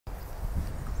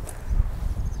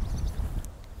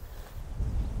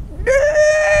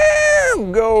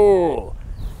go.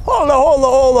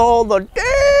 Hold on.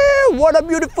 Damn, what a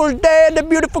beautiful day and a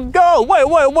beautiful girl.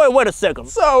 Wait a second.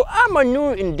 So, I'm a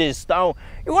new in this town.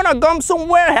 You wanna come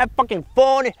somewhere, have fucking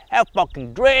fun, have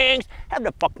fucking drinks, have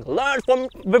the fucking lunch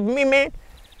with me, man?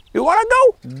 You wanna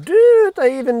go? Dude,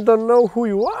 I even don't know who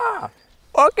you are.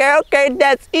 Okay,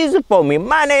 that's easy for me.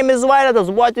 My name is WhyDotas.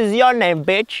 What is your name,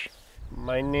 bitch?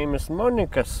 My name is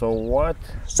Monica, so what?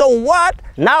 So what?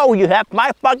 Now you have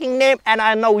my fucking name and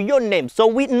I know your name, so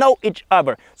we know each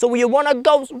other. So you wanna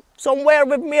go somewhere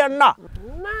with me or not?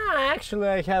 Nah, actually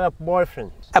I have a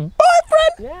boyfriend. A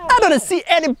boyfriend? Yeah. I don't see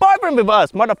any boyfriend with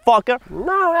us, motherfucker.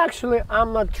 No, actually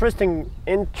I'm not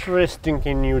interesting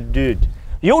in you, dude.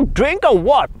 You drink or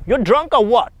what? You drunk or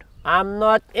what? I'm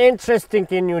not interesting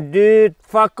in you, dude.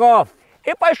 Fuck off.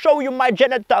 If I show you my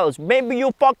genitals, maybe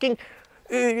you fucking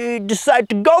decide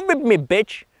to go with me,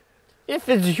 bitch. If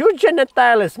it's huge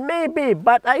genitalis, maybe,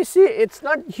 but I see it's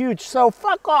not huge, so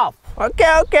fuck off.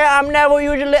 Okay, I'm never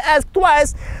usually asked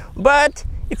twice, but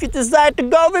if you decide to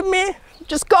go with me,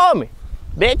 just call me,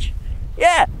 bitch.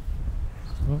 Yeah.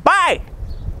 Bye.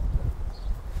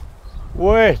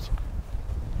 Wait.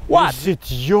 What? Is it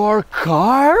your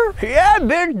car? Yeah,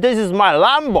 bitch, this is my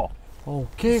Lambo.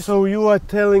 Okay, so you are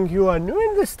telling you are new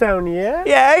in this town, yeah?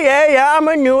 Yeah, I'm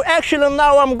a new. Actually,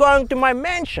 now I'm going to my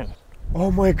mansion. Oh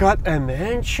my god, a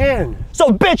mansion? So,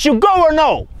 bitch, you go or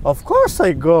no? Of course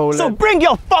I go. So bring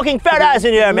your fucking fat ass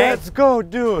in here, man. Let's go,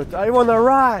 dude. I wanna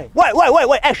ride. Wait.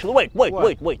 Actually,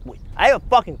 wait. I have a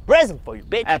fucking present for you,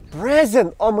 bitch. A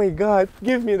present? Oh my god,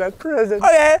 give me that present.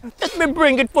 Okay, let me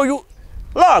bring it for you.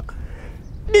 Look,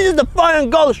 this is the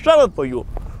fucking gold shower for you.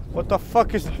 What the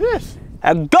fuck is this?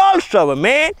 A gold shower,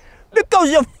 man. Because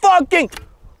you're fucking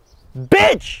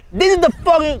bitch. This is the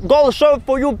fucking gold shower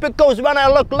for you because when I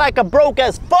look like a broke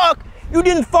as fuck, you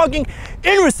didn't fucking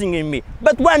interesting in me.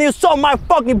 But when you saw my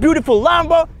fucking beautiful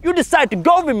Lambo, you decided to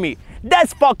go with me.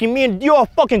 That's fucking mean you're a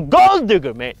fucking gold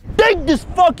digger, man. Take this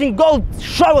fucking gold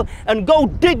shovel and go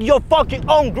dig your fucking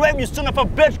own grave, you son of a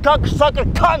bitch, cocksucker,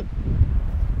 cunt.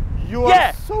 You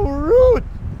are so rude.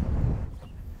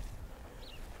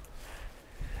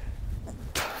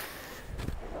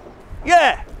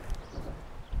 Yeah.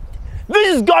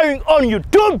 This is going on you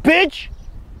too, bitch.